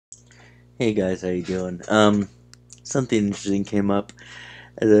Hey guys, how you doing? Something interesting came up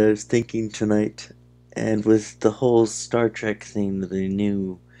as I was thinking tonight, and with the whole Star Trek thing, the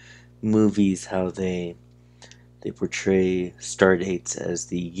new movies, how they portray Stardates as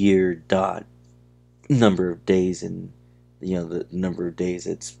the year dot number of days, and the number of days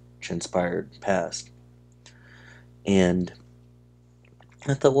it's transpired past. And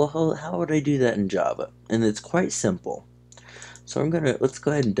I thought, well, how would I do that in Java? And it's quite simple. So let's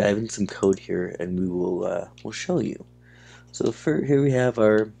go ahead and dive in some code here, and we'll show you. So here we have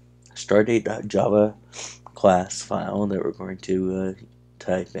our stardate.java class file that we're going to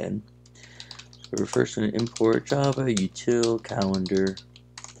type in. So we're first going to import Java util calendar.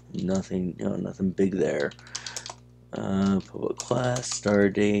 Nothing big there. Public class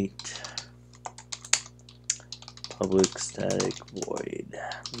stardate public static void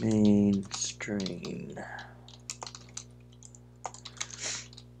main string.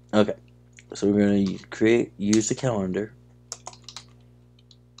 Okay, so we're going to use the calendar.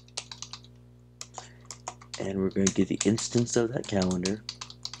 And we're going to get the instance of that calendar,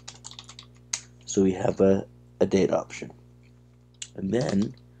 so we have a date option. And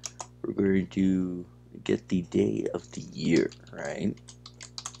then we're going to get the day of the year, right?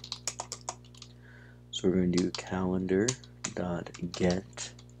 So we're going to do calendar.get,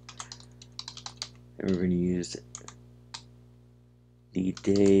 and we're going to use the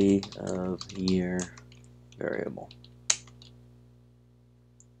day of year variable.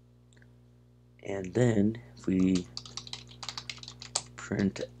 And then if we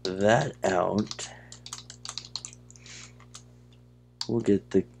print that out, we'll get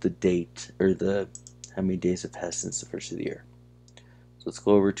the date, or how many days have passed since the first of the year. So let's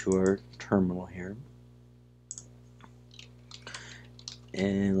go over to our terminal here,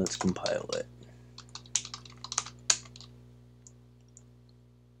 and let's compile it.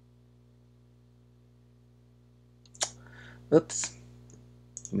 Oops,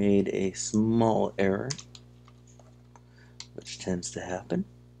 made a small error, which tends to happen.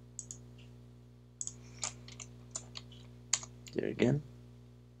 Do it again.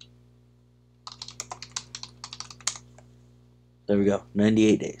 There we go,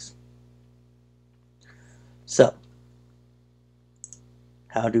 98 days. So,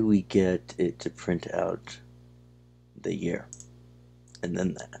 how do we get it to print out the year? And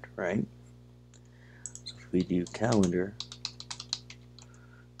then that, right? So if we do calendar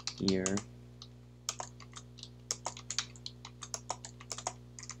year,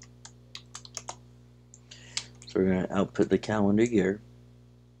 so we're going to output the calendar year,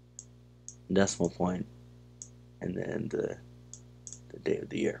 decimal point, and then the day of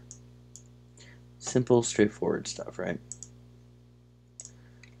the year. Simple, straightforward stuff, right?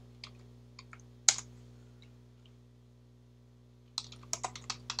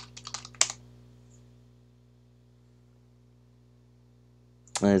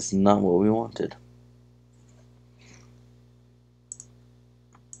 That's not what we wanted.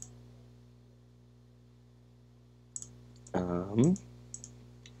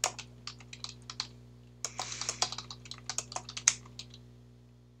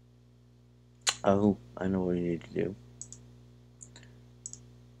 Oh, I know what we need to do.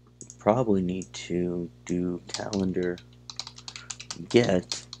 Probably need to do calendar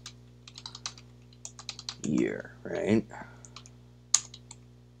get year, right?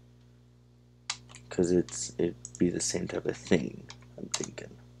 Because it'd be the same type of thing, I'm thinking.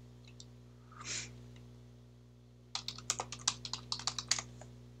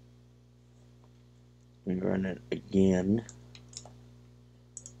 We run it again.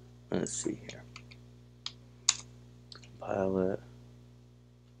 Let's see here. Compile it.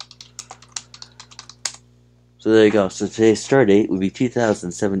 So there you go. So today's start date would be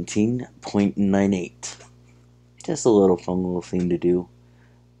 2017.98. Just a fun little thing to do.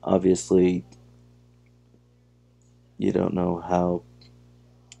 Obviously, you don't know how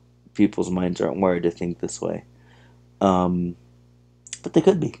people's minds aren't wired to think this way. But they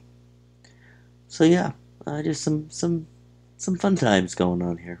could be. So yeah, just some fun times going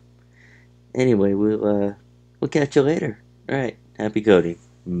on here. Anyway, we'll catch you later. All right, happy coding.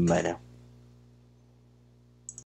 Bye now.